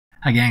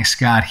Hi gang,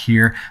 Scott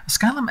here.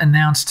 Skylum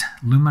announced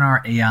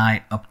Luminar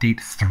AI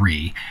Update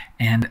 3,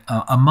 and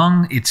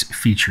among its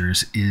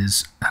features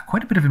is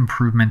quite a bit of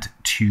improvement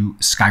to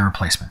sky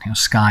replacement,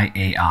 Sky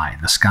AI,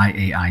 the Sky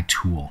AI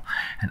tool.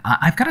 And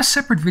I've got a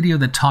separate video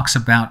that talks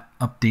about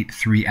Update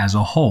 3 as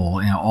a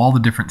whole, all the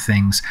different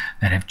things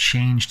that have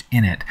changed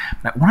in it.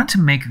 But I wanted to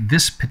make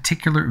this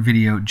particular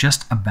video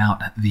just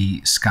about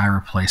the sky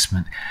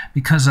replacement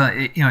because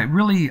it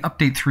really,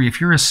 Update 3,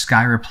 if you're a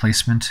sky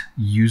replacement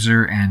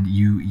user and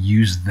you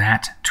use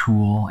that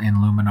tool in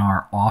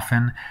Luminar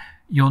often,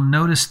 you'll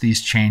notice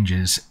these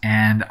changes,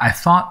 and I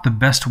thought the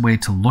best way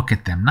to look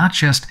at them, not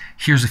just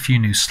here's a few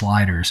new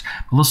sliders,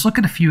 but let's look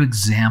at a few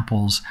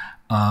examples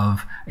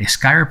of a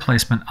sky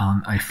replacement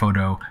on a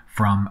photo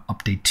from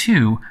Update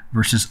 2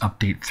 versus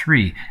Update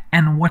 3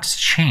 and what's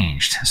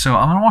changed. So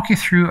I'm going to walk you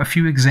through a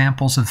few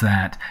examples of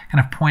that,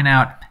 kind of point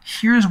out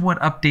here's what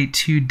Update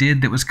 2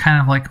 did that was kind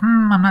of like,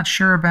 I'm not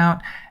sure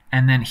about.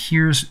 And then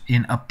here's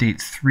in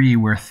Update 3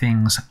 where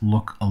things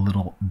look a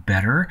little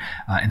better.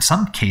 In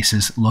some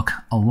cases, look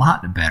a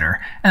lot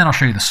better. And then I'll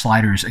show you the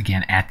sliders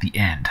again at the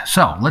end.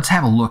 So let's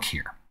have a look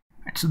here.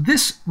 Right, so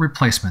this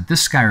replacement,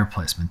 this sky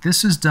replacement,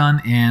 this is done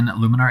in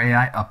Luminar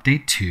AI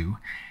Update 2.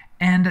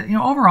 And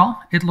overall,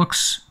 it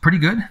looks pretty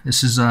good.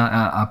 This is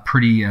a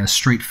pretty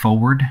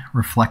straightforward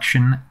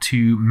reflection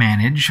to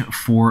manage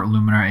for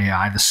Luminar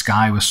AI. The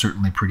sky was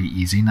certainly pretty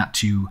easy, not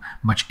too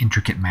much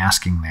intricate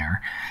masking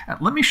there.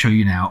 Let me show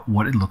you now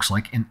what it looks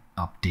like in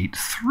Update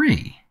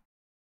 3.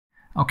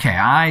 Okay,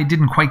 I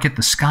didn't quite get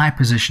the sky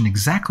position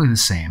exactly the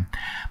same,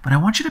 but I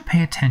want you to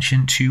pay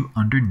attention to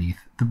underneath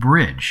the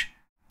bridge.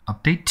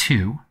 Update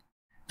 2,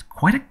 it's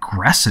quite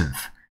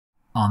aggressive.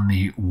 On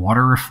the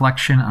water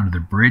reflection under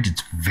the bridge,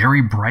 it's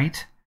very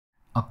bright.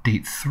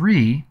 Update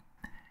 3,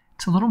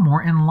 it's a little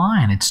more in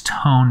line. It's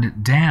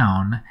toned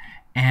down.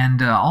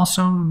 And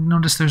also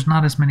notice there's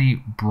not as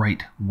many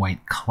bright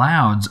white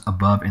clouds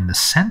above in the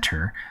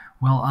center.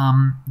 Well,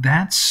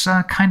 that's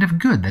kind of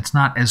good. That's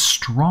not as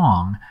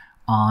strong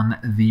on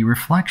the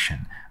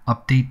reflection.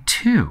 Update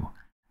 2.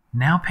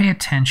 Now pay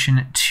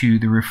attention to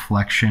the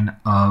reflection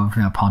of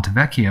Ponte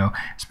Vecchio,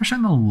 especially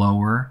on the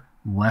lower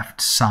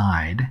left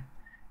side.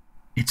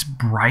 It's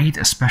bright,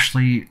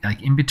 especially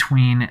like in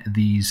between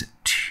these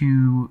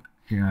two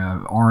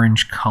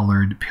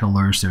orange-colored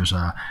pillars. There's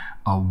a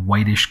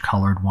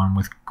whitish-colored one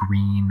with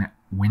green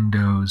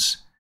windows.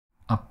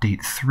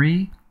 Update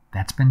 3,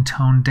 that's been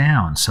toned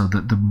down. So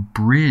the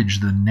bridge,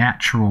 the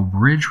natural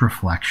bridge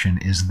reflection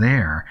is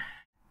there.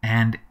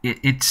 And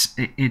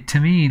to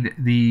me,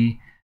 the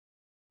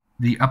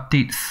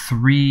Update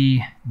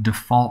 3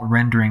 default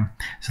rendering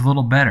is a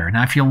little better.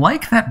 Now, if you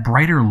like that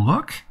brighter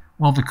look,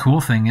 well, the cool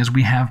thing is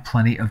we have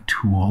plenty of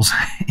tools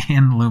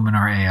in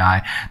Luminar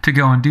AI to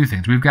go and do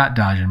things. We've got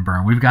dodge and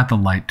burn. We've got the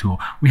light tool.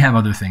 We have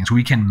other things.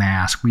 We can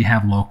mask. We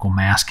have local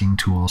masking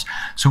tools.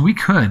 So we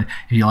could,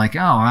 if you're like, oh,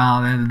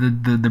 well,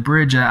 the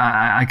bridge,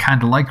 I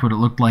kind of liked what it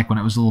looked like when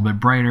it was a little bit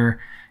brighter,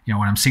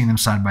 when I'm seeing them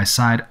side by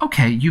side.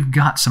 Okay, you've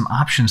got some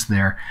options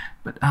there.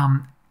 But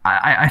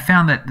I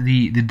found that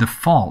the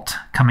default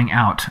coming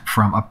out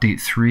from Update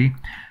 3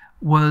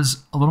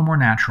 was a little more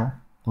natural,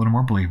 a little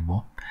more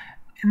believable.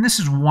 And this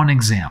is one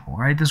example,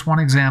 right? This one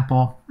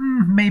example,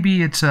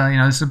 maybe it's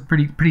it's a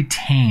pretty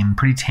tame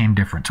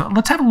difference. So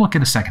let's have a look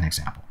at a second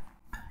example.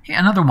 Okay,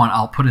 another one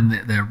I'll put in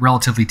the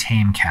relatively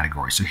tame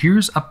category. So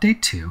here's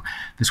Update 2.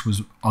 This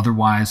was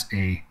otherwise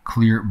a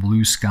clear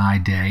blue sky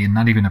day, and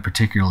not even a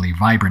particularly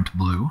vibrant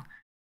blue.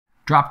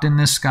 Dropped in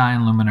this sky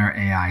in Luminar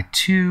AI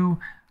 2,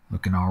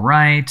 looking all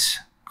right,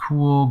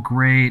 cool,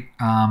 great.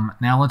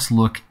 Now let's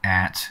look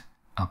at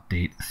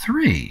Update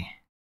 3.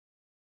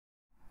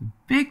 The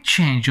big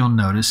change you'll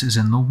notice is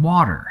in the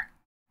water.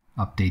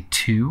 Update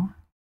 2,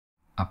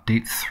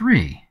 Update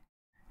 3.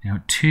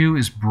 2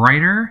 is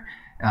brighter.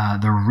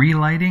 The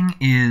relighting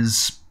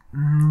is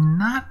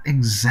not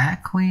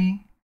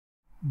exactly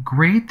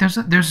great. There's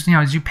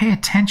as you pay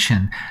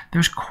attention,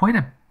 there's quite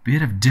a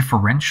bit of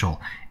differential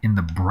in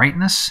the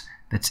brightness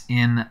that's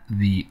in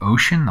the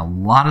ocean. A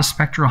lot of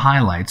spectral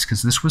highlights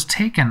because this was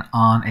taken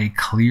on a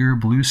clear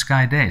blue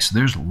sky day. So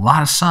there's a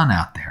lot of sun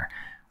out there.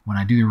 When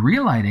I do the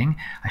relighting,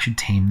 I should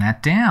tame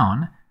that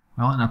down.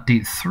 Well, in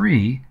Update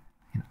 3,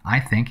 I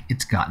think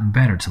it's gotten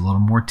better. It's a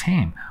little more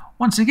tame.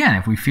 Once again,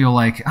 if we feel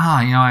like,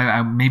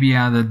 maybe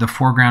the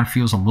foreground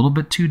feels a little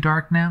bit too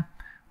dark now,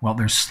 well,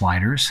 there's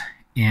sliders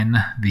in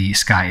the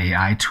Sky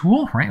AI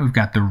tool, right? We've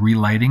got the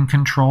relighting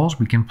controls.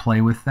 We can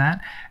play with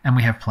that. And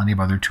we have plenty of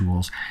other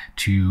tools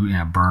to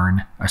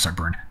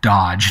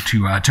dodge,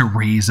 to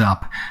raise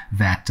up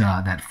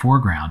that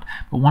foreground.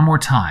 But one more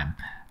time,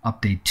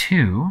 Update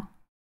 2,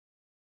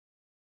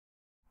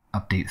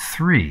 Update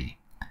 3.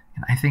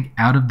 And I think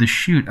out of the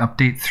chute,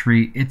 Update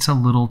 3, it's a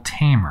little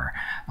tamer.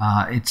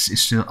 It's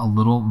still a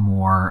little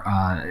more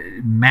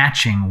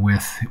matching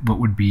with what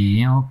would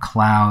be,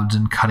 clouds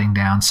and cutting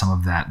down some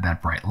of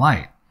that bright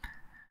light.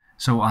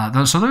 So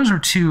those are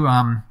two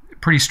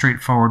pretty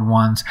straightforward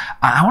ones.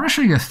 I want to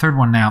show you a third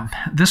one now.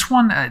 This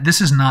one,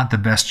 this is not the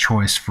best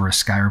choice for a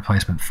sky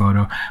replacement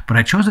photo, but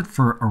I chose it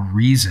for a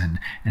reason,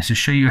 and it's to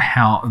show you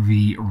how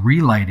the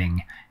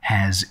relighting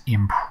has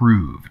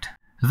improved.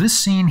 So this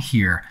scene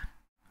here,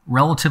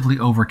 relatively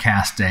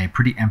overcast day,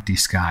 pretty empty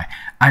sky.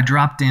 I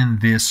dropped in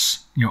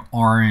this,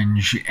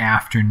 orange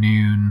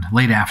afternoon,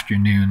 late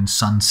afternoon,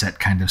 sunset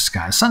kind of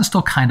sky. The sun's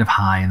still kind of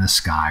high in the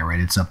sky,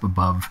 right? It's up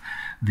above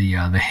the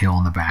hill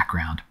in the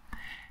background.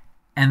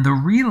 And the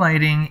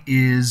relighting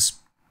is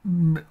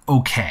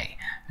okay.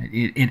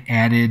 It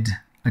added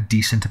a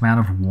decent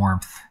amount of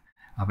warmth.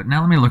 But now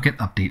let me look at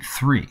update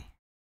 3.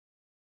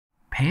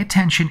 Pay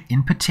attention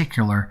in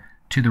particular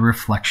to the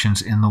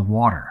reflections in the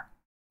water.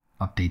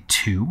 Update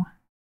 2.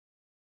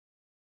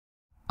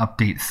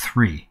 Update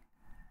 3.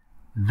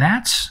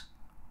 That's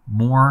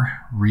more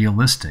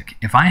realistic.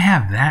 If I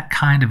have that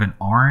kind of an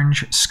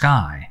orange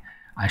sky,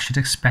 I should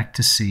expect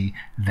to see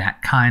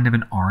that kind of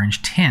an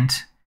orange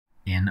tint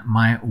in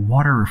my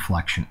water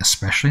reflection,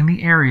 especially in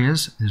the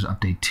areas, there's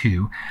update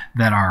 2,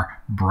 that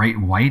are bright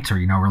white or,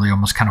 really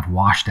almost kind of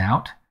washed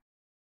out.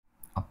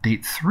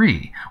 Update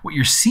 3. What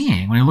you're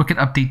seeing when you look at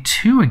update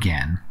 2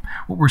 again,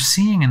 what we're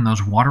seeing in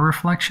those water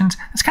reflections,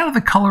 it's kind of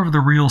the color of the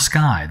real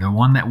sky, the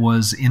one that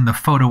was in the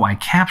photo I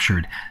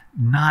captured,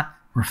 not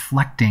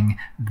reflecting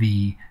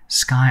the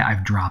sky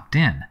I've dropped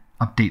in.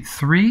 Update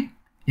 3,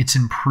 it's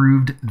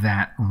improved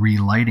that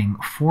relighting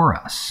for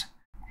us.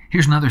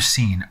 Here's another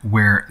scene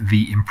where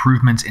the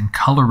improvements in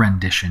color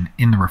rendition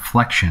in the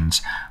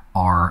reflections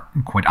are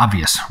quite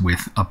obvious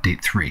with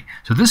update 3.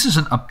 So this is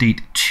an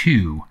update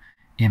 2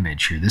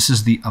 image here. This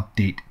is the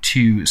update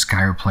 2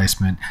 sky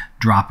replacement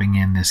dropping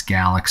in this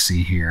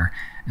galaxy here.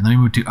 And let me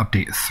move to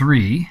update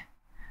 3.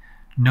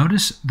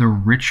 Notice the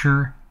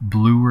richer,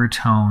 bluer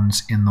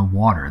tones in the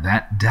water.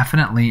 That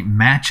definitely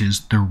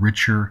matches the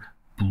richer,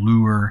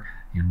 bluer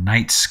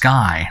night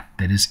sky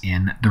that is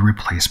in the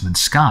replacement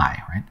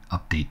sky, right?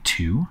 Update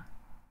 2,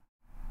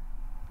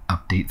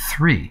 update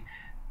 3.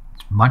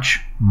 It's much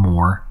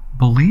more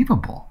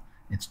believable.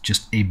 It's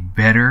just a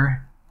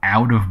better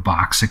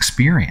out-of-box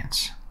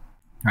experience.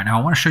 All right, now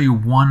I want to show you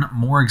one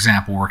more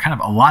example where kind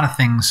of a lot of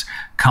things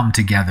come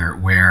together,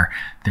 where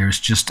there's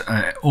just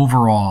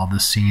overall the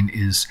scene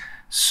is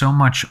so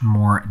much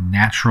more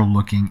natural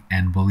looking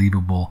and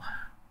believable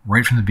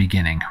right from the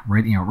beginning,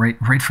 right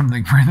from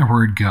the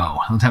word go.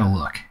 Let's have a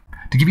look.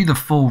 To give you the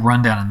full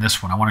rundown on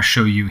this one, I want to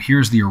show you,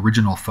 here's the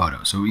original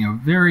photo. So,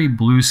 very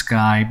blue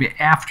sky,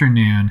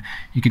 afternoon.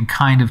 You can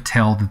kind of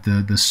tell that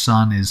the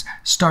sun is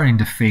starting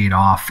to fade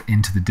off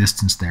into the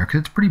distance there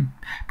because it's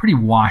pretty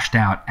washed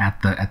out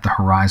at the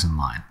horizon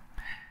line.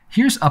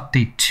 Here's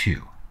update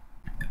 2.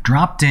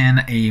 Dropped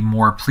in a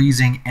more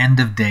pleasing end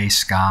of day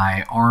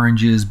sky,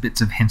 oranges, bits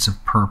of hints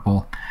of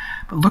purple.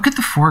 But look at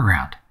the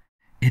foreground.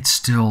 It's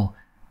still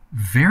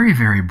very,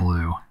 very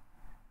blue,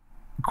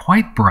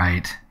 quite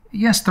bright.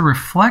 Yes, the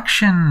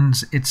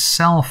reflections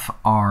itself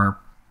are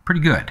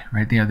pretty good,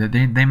 right?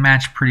 They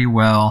match pretty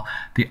well.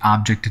 The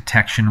object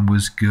detection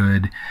was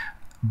good,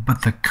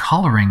 but the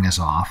coloring is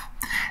off.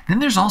 Then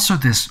there's also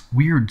this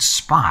weird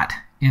spot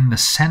in the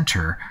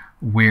center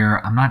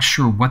where I'm not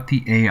sure what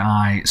the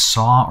AI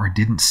saw or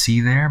didn't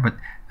see there, but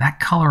that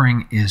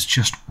coloring is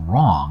just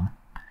wrong.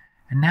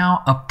 And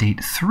now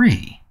update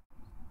 3.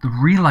 The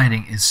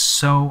relighting is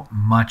so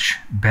much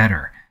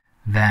better.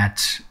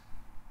 That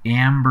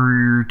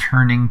amber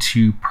turning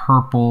to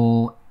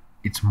purple,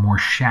 it's more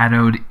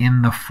shadowed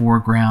in the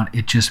foreground.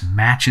 It just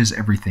matches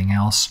everything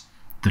else.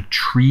 The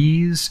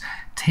trees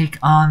take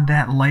on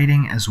that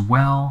lighting as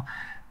well.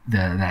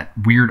 That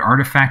weird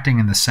artifacting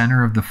in the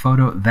center of the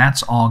photo,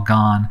 that's all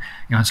gone.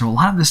 And so a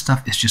lot of this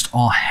stuff is just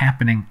all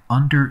happening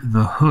under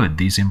the hood,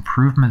 these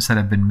improvements that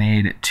have been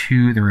made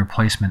to the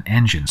replacement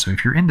engine. So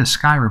if you're into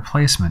sky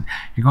replacement,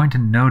 you're going to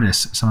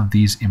notice some of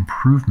these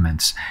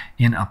improvements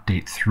in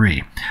update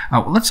 3.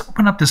 Let's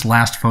open up this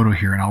last photo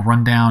here, and I'll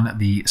run down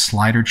the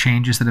slider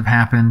changes that have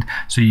happened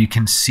so you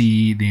can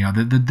see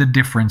the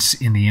difference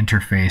in the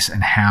interface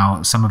and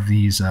how some of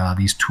these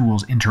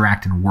tools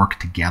interact and work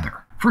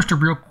together. First, a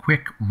real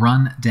quick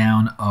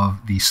rundown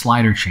of the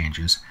slider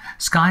changes.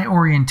 Sky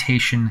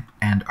orientation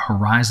and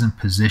horizon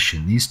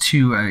position. These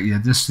two,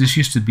 this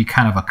used to be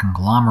kind of a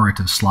conglomerate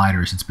of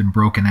sliders. It's been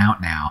broken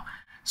out now.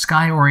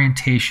 Sky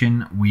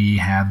orientation, we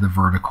have the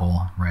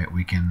vertical, right?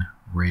 We can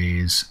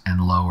raise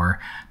and lower.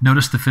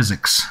 Notice the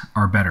physics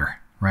are better,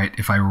 right?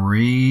 If I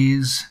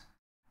raise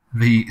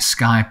the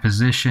sky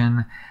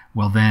position,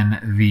 well,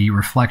 then the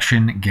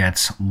reflection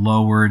gets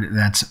lowered.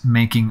 That's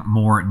making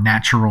more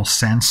natural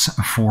sense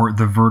for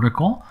the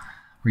vertical.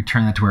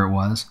 Return that to where it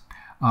was.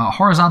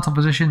 Horizontal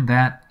position,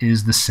 that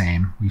is the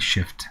same. We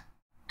shift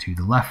to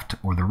the left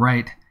or the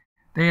right.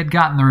 They had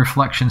gotten the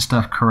reflection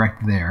stuff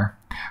correct there.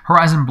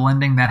 Horizon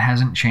blending, that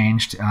hasn't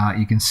changed.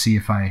 You can see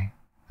if I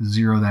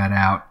zero that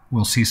out,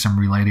 we'll see some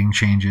relighting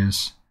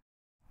changes.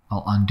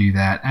 I'll undo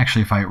that.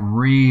 Actually, if I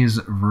raise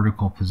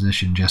vertical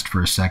position just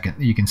for a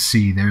second, you can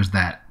see there's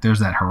that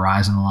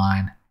horizon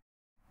line,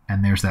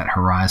 and there's that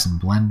horizon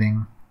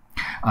blending.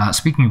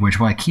 Speaking of which,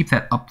 while I keep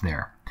that up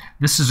there,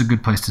 this is a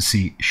good place to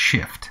see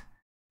shift.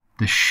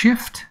 The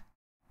shift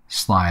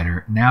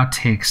slider now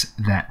takes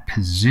that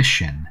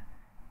position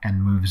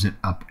and moves it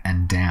up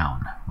and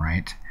down,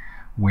 right?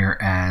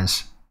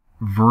 Whereas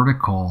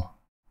vertical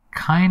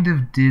kind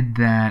of did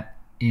that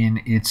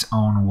in its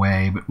own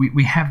way, but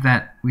we have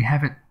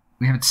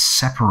it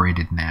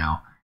separated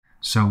now,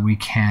 so we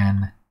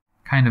can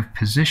kind of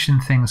position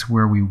things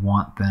where we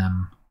want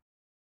them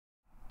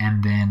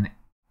and then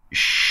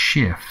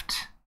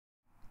shift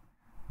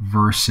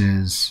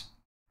versus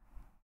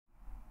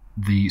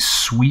the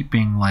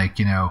sweeping, like,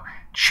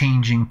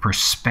 changing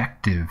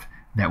perspective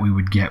that we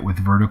would get with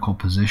vertical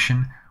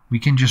position. We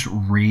can just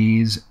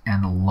raise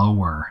and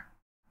lower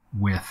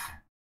with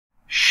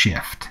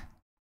shift.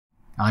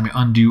 Now let me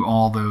undo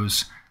all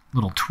those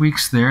little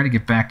tweaks there to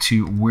get back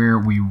to where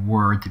we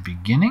were at the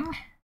beginning.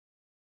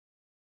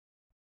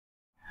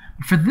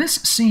 For this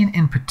scene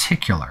in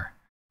particular,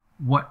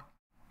 what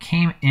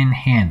came in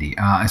handy,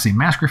 as a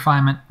mask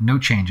refinement, no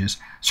changes.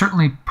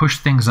 Certainly push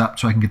things up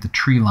so I can get the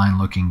tree line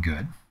looking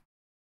good.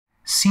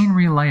 Scene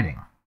relighting.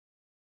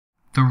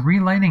 The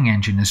relighting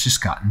engine has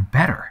just gotten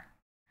better.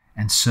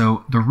 And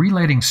so the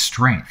relighting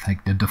strength,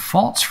 like the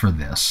defaults for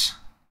this,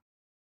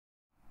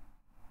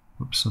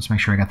 oops, let's make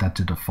sure I got that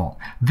to default.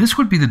 This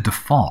would be the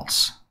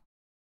defaults.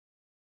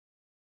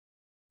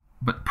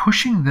 But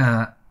pushing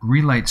the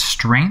relight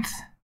strength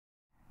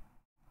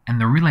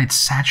and the relight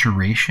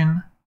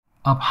saturation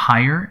up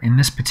higher in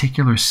this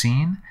particular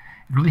scene,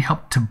 it really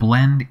helped to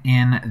blend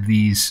in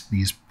these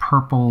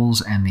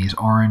purples and these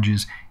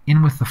oranges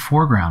in with the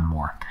foreground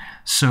more.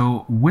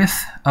 So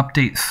with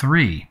update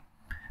 3,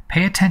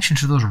 pay attention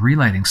to those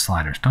relighting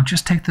sliders. Don't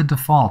just take the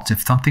defaults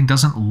if something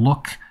doesn't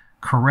look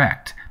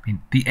correct. I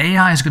mean, the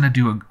AI is going to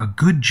do a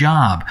good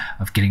job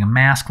of getting a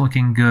mask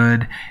looking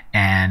good,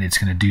 and it's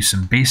going to do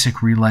some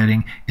basic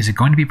relighting. Is it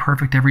going to be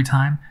perfect every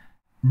time?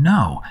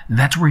 No,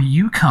 that's where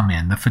you come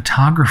in, the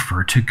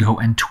photographer, to go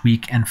and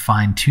tweak and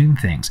fine-tune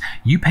things.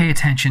 You pay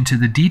attention to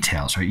the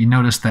details, right? You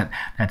notice that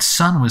that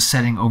sun was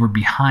setting over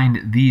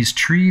behind these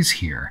trees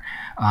here.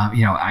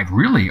 I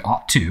really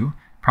ought to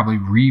probably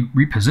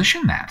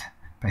reposition that.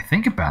 If I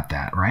think about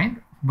that, right?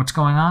 What's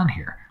going on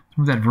here? Let's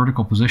move that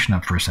vertical position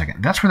up for a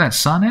second. That's where that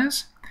sun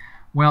is?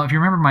 Well, if you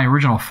remember my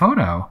original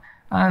photo,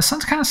 the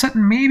sun's kind of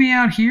setting maybe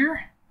out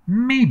here.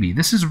 Maybe.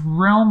 This is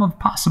realm of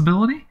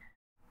possibility.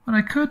 But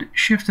I could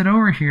shift it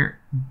over here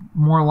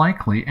more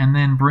likely and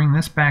then bring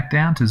this back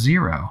down to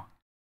 0.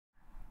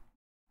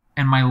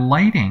 And my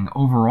lighting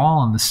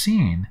overall in the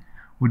scene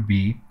would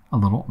be a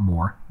little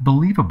more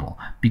believable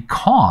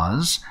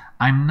because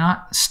I'm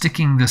not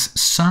sticking this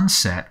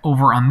sunset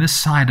over on this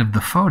side of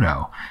the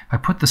photo. If I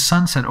put the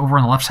sunset over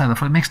on the left side of the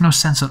photo, it makes no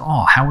sense at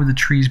all. How would the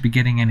trees be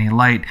getting any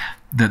light?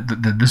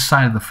 This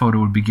side of the photo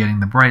would be getting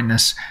the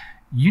brightness.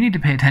 You need to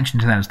pay attention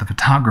to that as the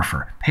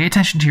photographer. Pay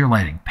attention to your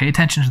lighting. Pay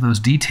attention to those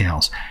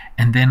details.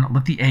 And then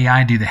let the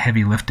AI do the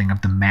heavy lifting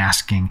of the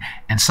masking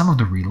and some of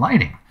the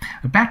relighting.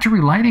 But back to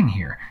relighting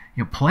here.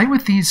 Play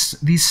with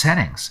these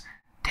settings.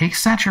 Take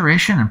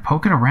saturation and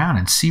poke it around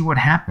and see what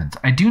happens.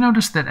 I do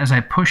notice that as I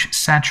push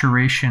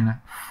saturation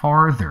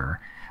farther,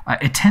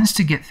 it tends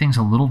to get things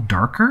a little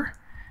darker.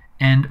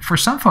 And for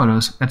some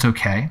photos, that's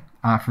okay.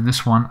 For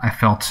this one, I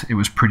felt it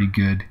was pretty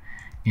good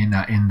in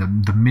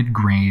the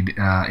mid-grade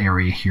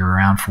area here,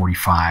 around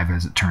 45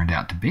 as it turned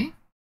out to be.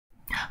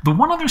 The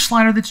one other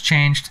slider that's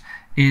changed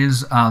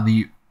is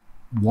the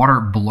water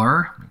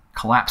blur.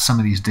 Collapse some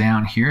of these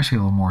down here so you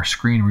have a little more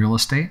screen real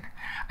estate.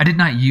 I did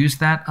not use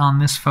that on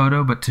this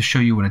photo, but to show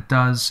you what it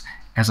does,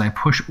 as I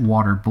push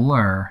water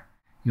blur,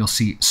 you'll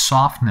see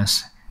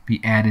softness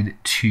be added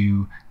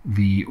to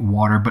the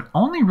water, but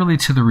only really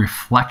to the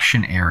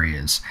reflection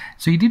areas.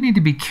 So you do need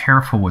to be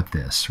careful with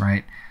this,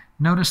 right?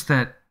 Notice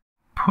that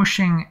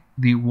pushing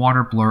the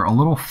water blur a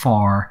little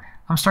far,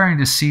 I'm starting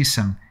to see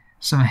some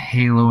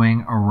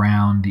haloing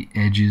around the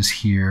edges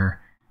here.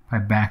 If I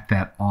back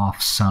that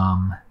off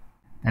some,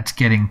 that's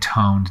getting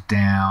toned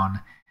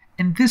down.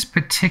 In this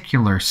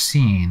particular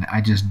scene,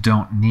 I just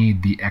don't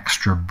need the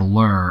extra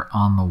blur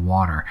on the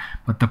water.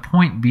 But the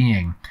point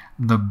being,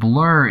 the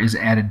blur is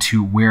added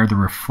to where the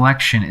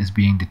reflection is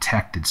being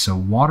detected. So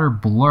water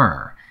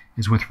blur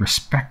is with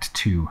respect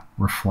to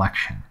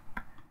reflection.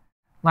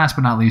 Last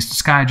but not least,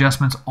 sky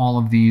adjustments. All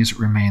of these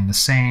remain the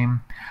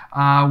same.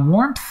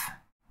 Warmth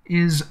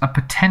is a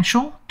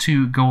potential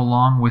to go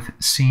along with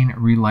scene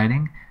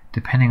relighting,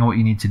 depending on what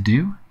you need to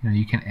do.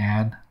 You can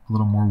add a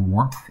little more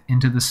warmth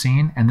into the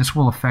scene, and this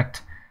will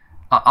affect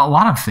a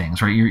lot of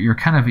things, right? You're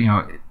kind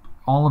of,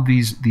 all of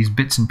these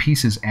bits and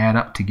pieces add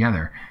up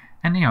together.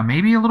 And,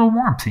 maybe a little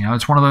warmth.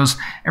 It's one of those,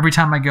 every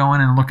time I go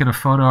in and look at a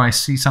photo, I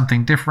see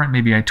something different.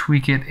 Maybe I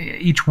tweak it.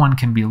 Each one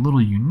can be a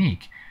little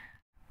unique.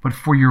 But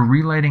for your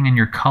relighting and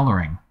your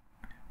coloring,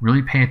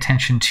 really pay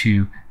attention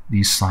to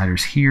these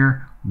sliders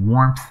here,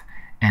 warmth,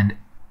 and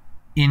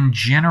in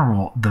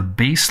general, the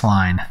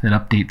baseline that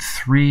update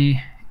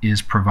 3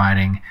 is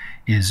providing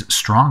is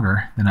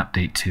stronger than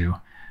update 2,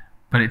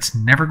 but it's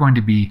never going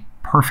to be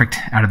perfect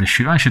out of the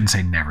chute. I shouldn't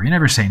say never. You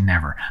never say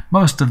never.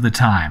 Most of the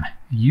time,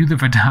 you, the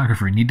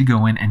photographer, need to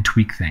go in and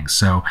tweak things.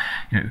 So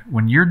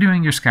when you're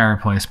doing your sky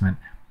replacement,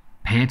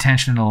 pay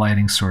attention to the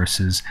lighting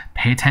sources,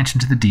 pay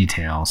attention to the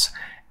details,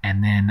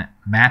 and then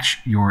match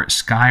your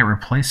sky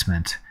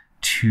replacement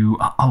to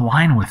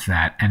align with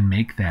that and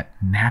make that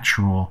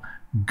natural,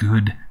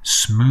 good,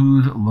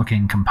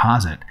 smooth-looking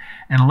composite.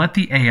 And let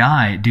the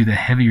AI do the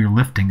heavier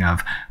lifting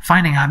of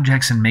finding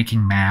objects and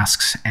making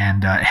masks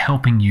and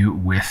helping you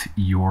with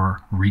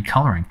your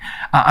recoloring.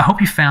 I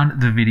hope you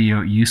found the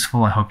video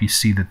useful. I hope you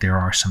see that there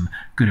are some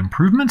good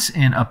improvements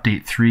in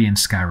Update 3 in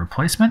sky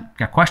replacement.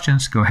 Got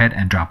questions? Go ahead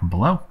and drop them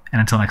below. And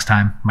until next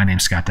time, my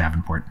name's Scott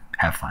Davenport.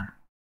 Have fun.